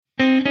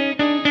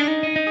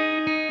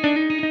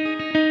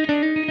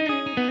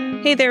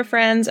Hey there,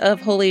 friends of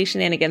Holy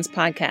Shenanigans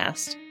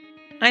Podcast.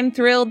 I'm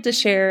thrilled to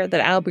share that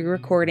I'll be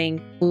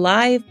recording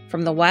live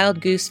from the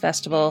Wild Goose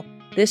Festival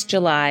this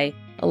July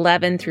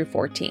 11 through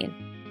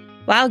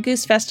 14. Wild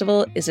Goose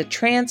Festival is a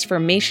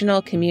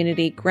transformational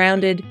community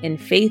grounded in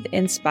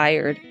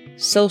faith-inspired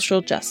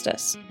social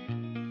justice.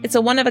 It's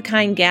a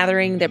one-of-a-kind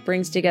gathering that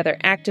brings together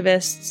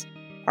activists,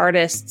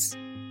 artists,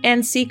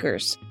 and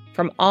seekers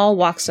from all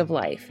walks of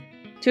life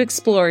to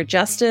explore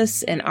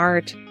justice in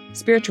art,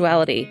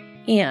 spirituality,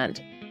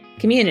 and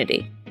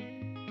community.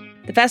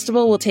 The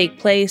festival will take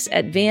place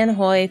at Van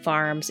Hoy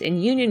Farms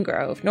in Union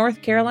Grove,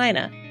 North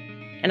Carolina,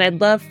 and I'd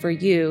love for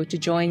you to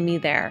join me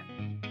there.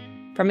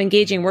 From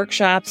engaging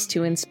workshops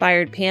to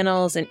inspired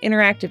panels and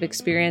interactive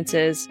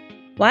experiences,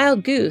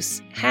 Wild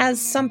Goose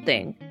has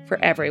something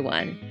for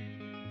everyone.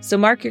 So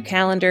mark your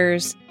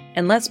calendars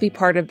and let's be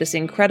part of this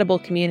incredible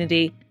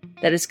community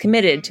that is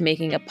committed to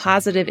making a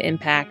positive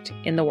impact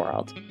in the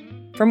world.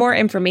 For more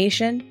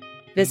information,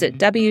 visit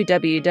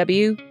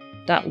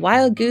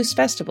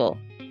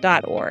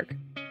www.wildgoosefestival.org.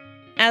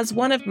 As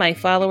one of my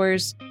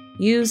followers,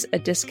 use a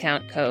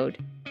discount code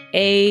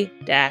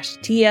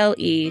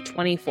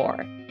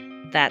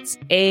A-TLE24. That's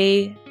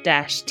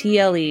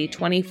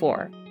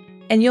A-TLE24.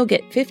 And you'll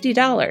get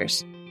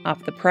 $50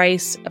 off the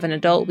price of an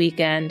adult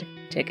weekend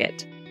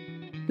ticket.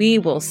 We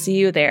will see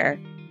you there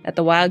at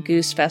the Wild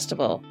Goose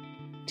Festival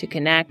to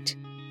connect,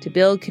 to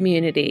build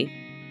community,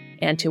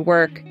 and to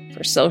work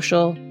for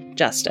social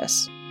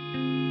justice.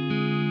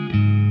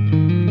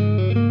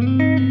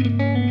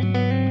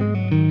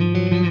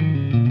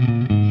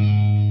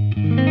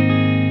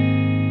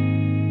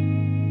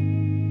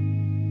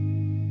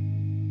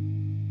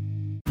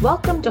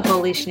 Welcome to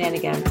Holy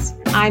Shenanigans.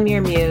 I'm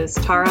your muse,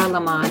 Tara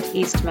Lamont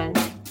Eastman,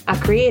 a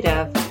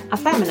creative, a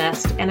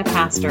feminist, and a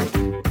pastor.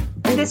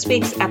 In this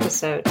week's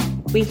episode,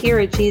 we hear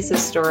a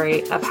Jesus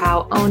story of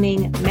how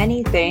owning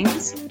many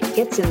things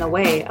gets in the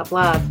way of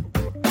love,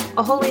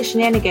 a holy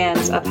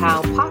shenanigans of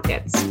how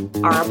pockets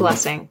are a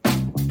blessing,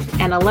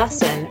 and a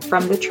lesson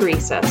from the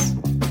Teresas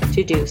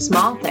to do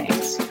small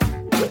things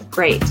with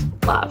great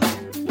love.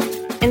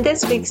 In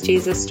this week's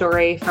Jesus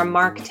story from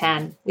Mark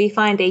 10, we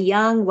find a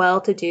young,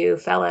 well-to-do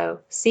fellow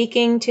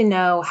seeking to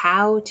know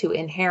how to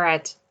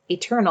inherit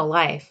eternal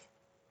life.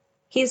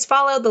 He's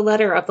followed the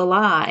letter of the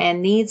law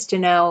and needs to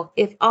know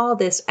if all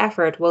this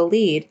effort will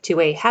lead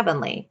to a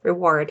heavenly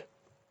reward.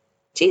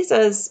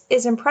 Jesus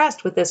is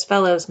impressed with this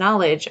fellow's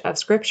knowledge of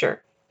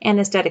Scripture and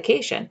his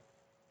dedication,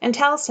 and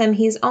tells him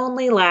he's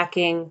only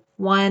lacking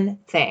one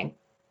thing.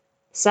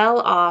 Sell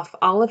off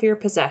all of your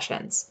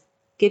possessions.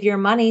 Give your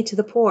money to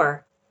the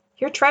poor.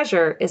 Your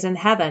treasure is in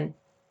heaven.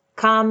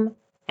 Come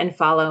and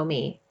follow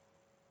me.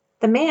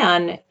 The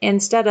man,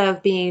 instead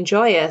of being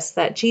joyous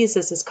that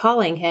Jesus is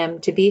calling him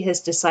to be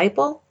his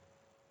disciple,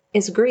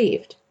 is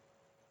grieved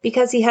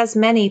because he has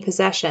many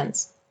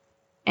possessions,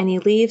 and he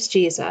leaves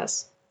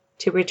Jesus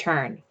to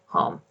return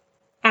home.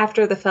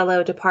 After the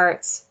fellow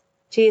departs,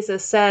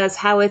 Jesus says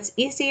how it's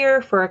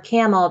easier for a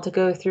camel to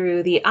go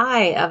through the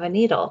eye of a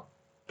needle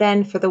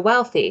than for the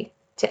wealthy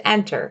to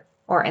enter,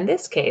 or in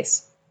this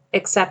case,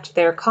 accept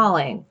their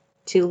calling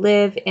to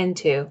live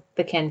into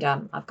the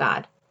kingdom of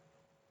God.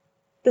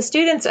 The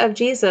students of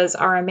Jesus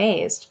are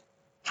amazed.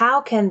 How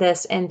can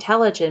this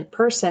intelligent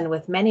person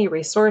with many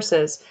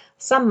resources,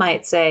 some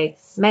might say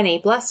many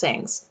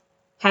blessings,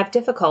 have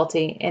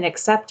difficulty in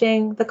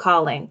accepting the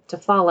calling to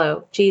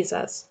follow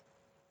Jesus?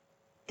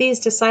 These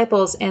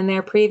disciples in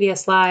their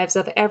previous lives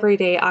of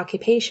everyday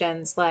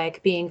occupations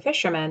like being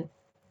fishermen,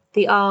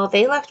 the all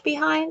they left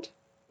behind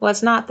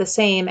was not the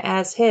same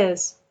as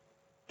his.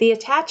 The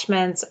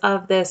attachments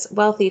of this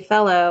wealthy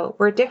fellow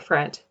were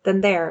different than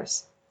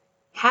theirs.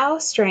 How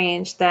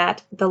strange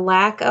that the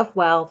lack of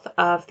wealth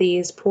of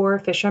these poor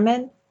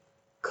fishermen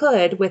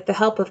could, with the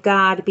help of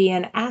God, be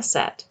an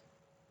asset,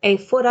 a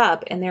foot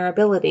up in their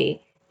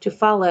ability to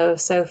follow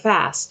so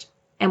fast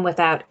and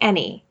without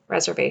any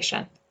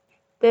reservation.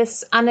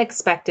 This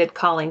unexpected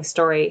calling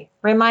story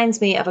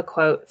reminds me of a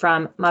quote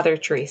from Mother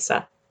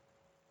Teresa.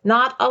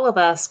 Not all of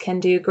us can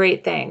do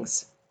great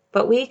things,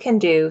 but we can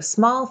do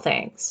small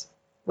things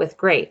with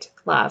great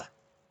love.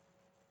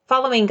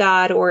 Following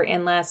God, or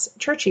in less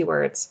churchy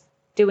words,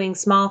 doing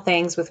small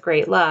things with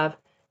great love,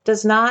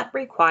 does not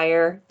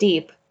require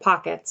deep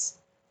pockets.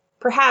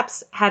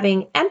 Perhaps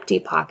having empty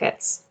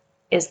pockets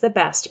is the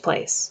best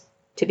place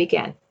to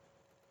begin.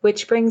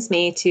 Which brings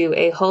me to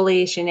a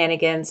Holy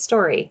Shenanigans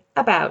story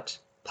about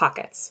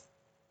pockets.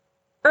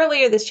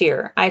 Earlier this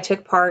year, I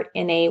took part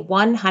in a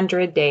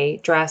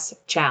 100-day dress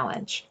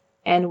challenge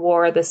and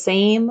wore the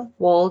same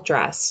wool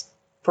dress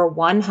for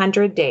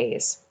 100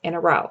 days in a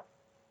row.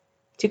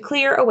 To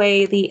clear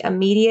away the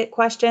immediate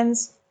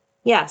questions,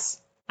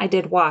 yes, I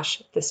did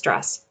wash this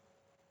dress.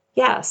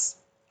 Yes,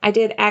 I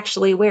did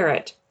actually wear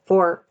it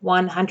for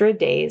 100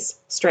 days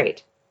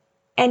straight.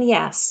 And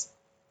yes,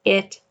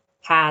 it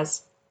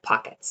has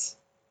pockets.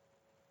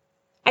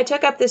 I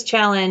took up this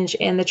challenge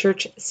in the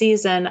church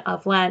season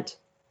of Lent,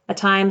 a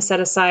time set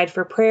aside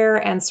for prayer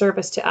and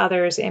service to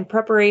others in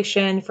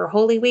preparation for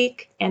Holy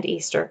Week and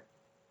Easter.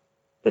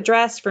 The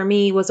dress for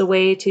me was a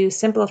way to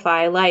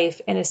simplify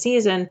life in a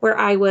season where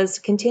I was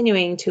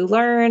continuing to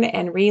learn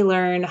and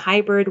relearn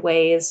hybrid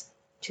ways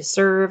to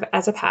serve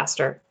as a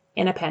pastor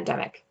in a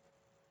pandemic.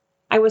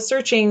 I was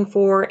searching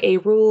for a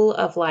rule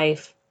of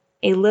life,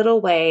 a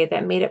little way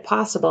that made it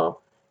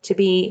possible to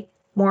be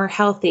more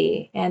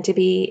healthy and to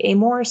be a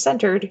more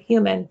centered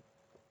human.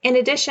 In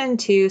addition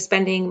to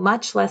spending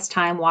much less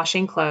time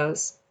washing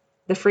clothes,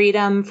 the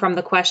freedom from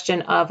the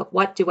question of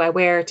what do I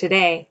wear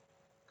today,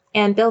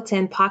 and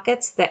built-in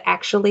pockets that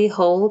actually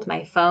hold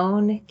my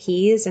phone,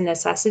 keys, and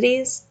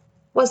necessities,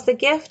 was the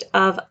gift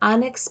of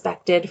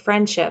unexpected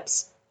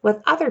friendships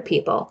with other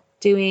people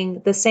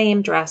doing the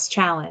same dress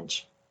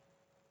challenge.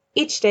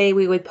 Each day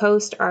we would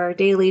post our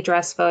daily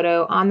dress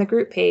photo on the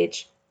group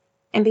page,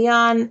 and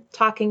beyond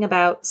talking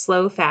about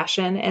slow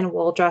fashion and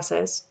wool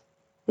dresses,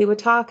 we would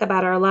talk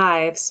about our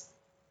lives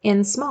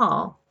in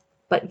small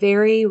but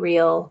very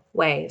real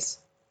ways.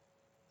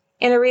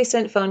 In a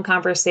recent phone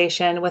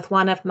conversation with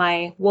one of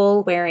my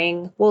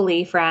wool-wearing,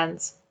 woolly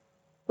friends,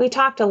 we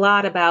talked a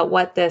lot about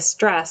what this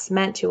dress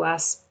meant to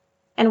us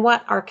and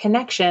what our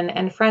connection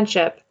and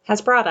friendship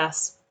has brought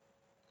us.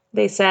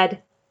 They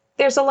said,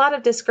 "There's a lot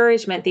of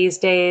discouragement these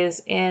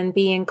days in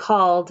being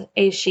called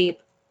a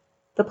sheep.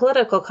 The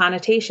political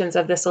connotations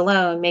of this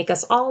alone make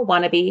us all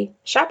want to be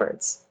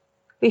shepherds.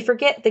 We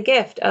forget the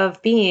gift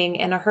of being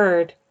in a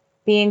herd,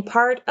 being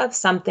part of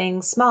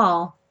something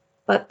small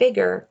but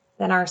bigger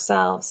than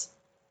ourselves.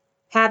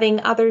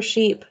 Having other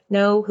sheep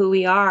know who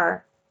we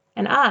are,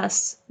 and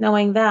us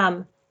knowing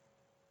them.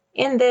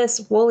 In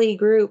this woolly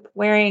group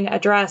wearing a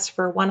dress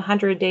for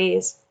 100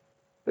 days,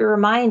 we're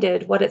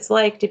reminded what it's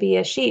like to be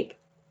a sheep,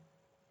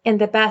 in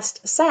the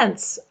best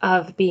sense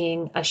of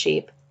being a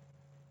sheep.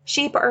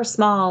 Sheep are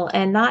small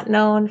and not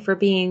known for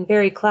being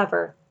very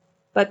clever,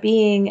 but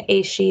being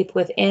a sheep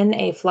within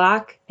a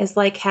flock is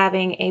like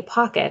having a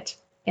pocket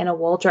in a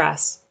wool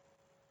dress.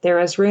 There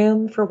is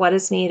room for what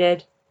is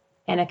needed,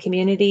 and a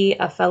community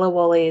of fellow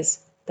woolies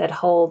that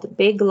hold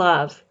big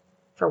love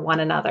for one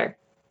another.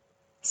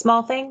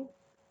 Small thing,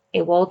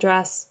 a wool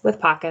dress with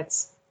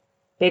pockets.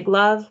 Big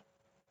love,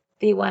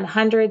 the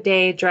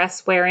 100-day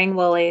dress-wearing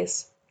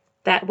woolies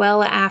that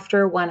well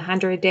after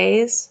 100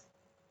 days,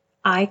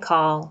 I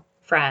call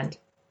friend."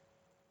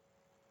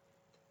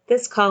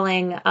 This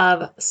calling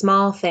of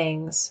small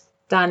things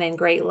done in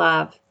great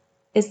love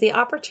is the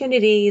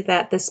opportunity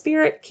that the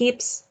Spirit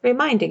keeps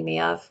reminding me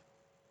of.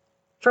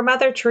 For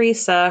Mother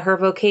Teresa, her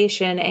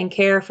vocation and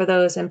care for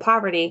those in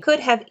poverty could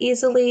have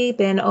easily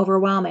been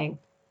overwhelming.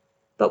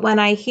 But when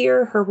I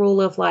hear her rule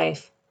of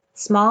life,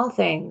 small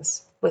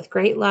things with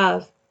great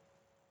love,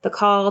 the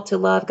call to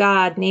love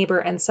God, neighbor,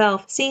 and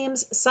self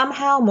seems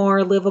somehow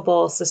more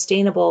livable,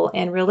 sustainable,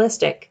 and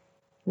realistic.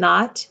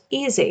 Not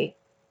easy,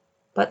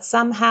 but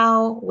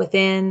somehow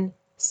within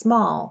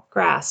small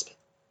grasp.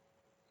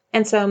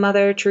 And so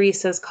Mother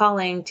Teresa's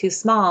calling to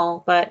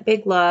small but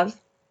big love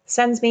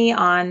sends me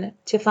on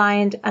to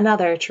find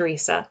another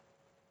Teresa,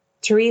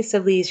 Therese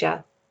of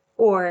Lisieux,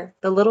 or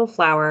the Little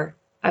Flower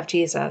of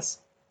Jesus.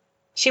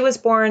 She was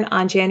born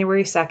on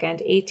January 2nd,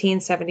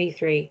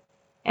 1873,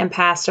 and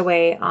passed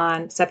away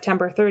on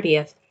September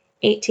 30th,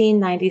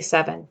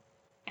 1897,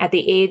 at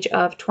the age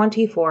of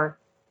 24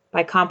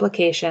 by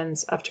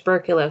complications of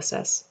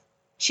tuberculosis.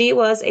 She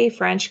was a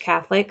French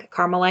Catholic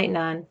Carmelite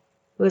nun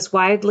who is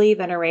widely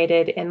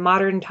venerated in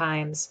modern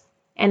times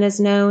and is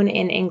known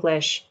in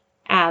English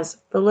as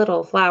the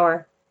Little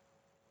Flower.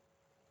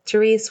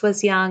 Therese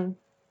was young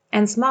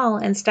and small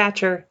in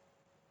stature,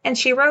 and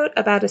she wrote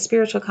about a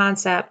spiritual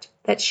concept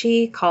that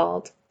she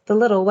called the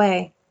Little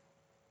Way.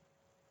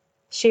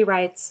 She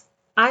writes,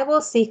 "I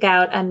will seek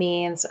out a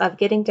means of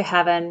getting to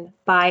heaven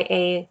by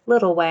a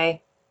little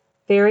way,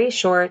 very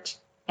short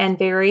and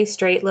very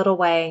straight little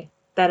way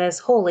that is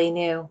wholly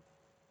new.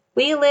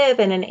 We live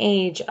in an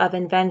age of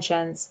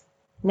inventions.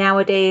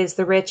 Nowadays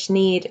the rich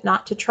need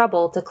not to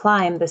trouble to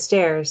climb the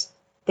stairs.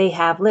 They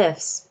have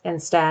lifts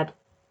instead.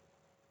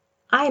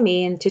 I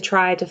mean to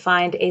try to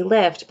find a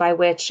lift by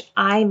which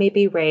I may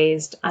be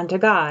raised unto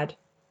God,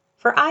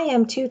 for I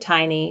am too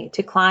tiny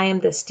to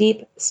climb the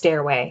steep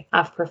stairway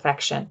of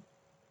perfection."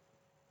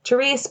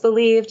 Therese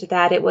believed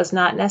that it was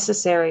not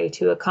necessary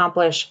to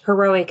accomplish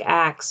heroic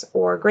acts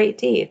or great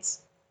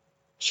deeds.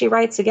 She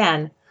writes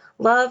again,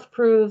 "Love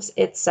proves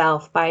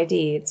itself by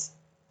deeds.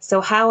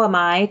 So how am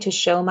I to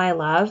show my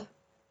love?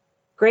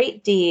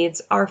 Great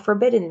deeds are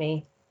forbidden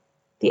me.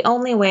 The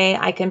only way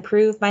I can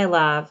prove my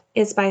love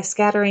is by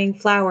scattering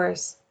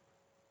flowers.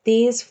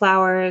 These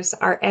flowers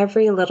are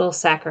every little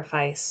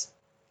sacrifice,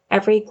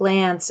 every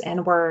glance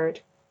and word,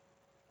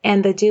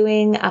 and the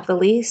doing of the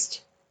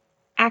least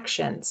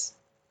actions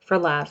for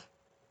love."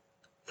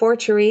 For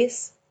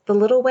Therese, the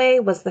little way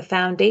was the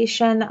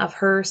foundation of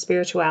her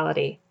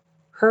spirituality,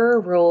 her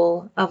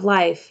rule of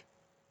life.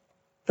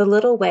 The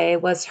little way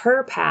was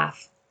her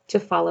path to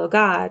follow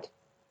God.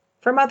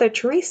 For Mother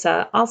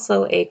Teresa,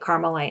 also a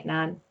Carmelite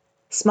nun,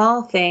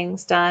 small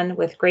things done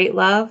with great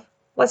love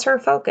was her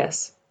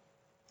focus,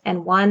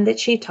 and one that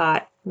she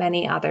taught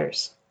many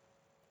others.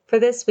 For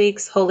this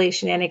week's Holy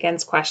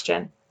Shenanigans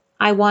question,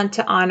 I want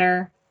to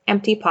honor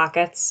empty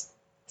pockets,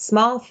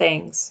 small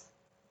things,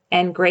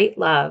 and great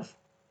love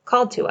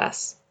called to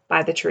us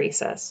by the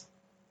Teresas.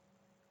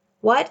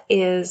 What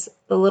is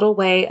the little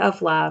way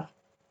of love,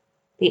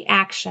 the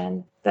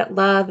action that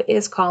love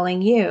is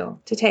calling you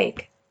to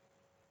take?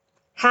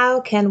 How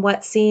can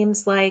what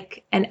seems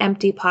like an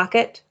empty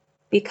pocket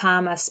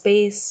become a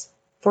space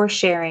for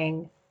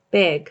sharing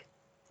big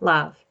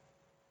love?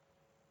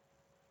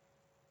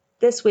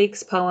 This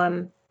week's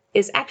poem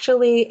is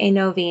actually a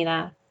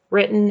novena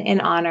written in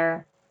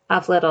honor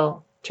of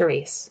little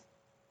Therese.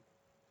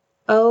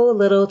 O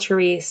little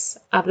Therese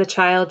of the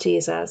child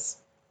Jesus,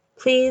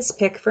 please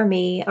pick for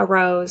me a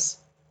rose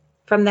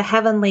from the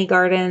heavenly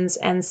gardens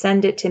and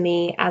send it to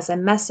me as a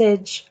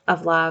message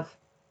of love.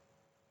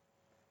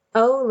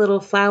 O little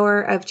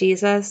flower of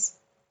Jesus,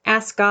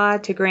 ask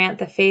God to grant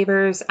the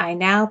favors I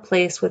now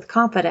place with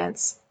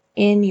confidence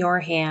in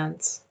your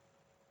hands.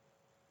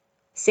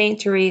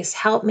 Saint Therese,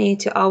 help me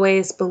to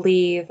always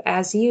believe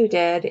as you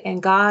did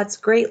in God's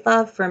great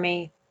love for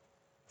me,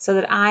 so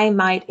that I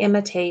might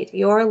imitate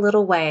your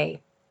little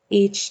way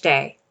each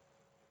day.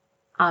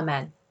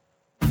 Amen.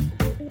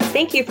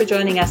 Thank you for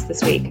joining us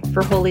this week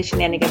for Holy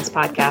Shenanigans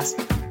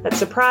Podcast that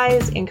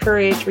surprise,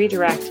 encourage,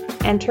 redirect,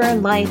 and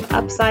turn life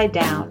upside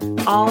down,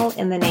 all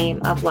in the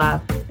name of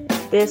love.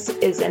 This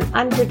is an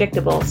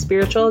unpredictable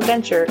spiritual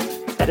adventure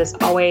that is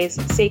always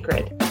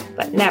sacred,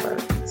 but never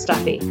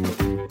stuffy.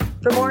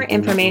 For more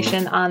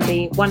information on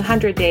the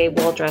 100-Day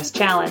Wool Dress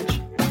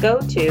Challenge, go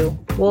to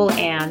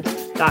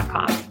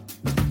wooland.com.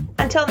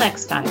 Until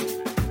next time,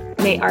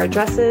 may our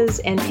dresses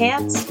and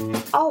pants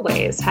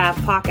always have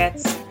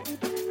pockets.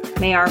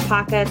 May our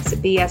pockets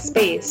be a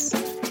space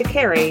to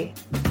carry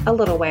a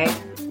little way.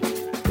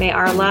 May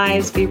our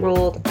lives be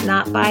ruled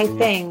not by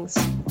things,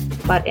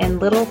 but in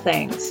little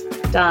things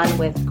done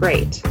with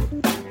great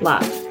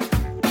love.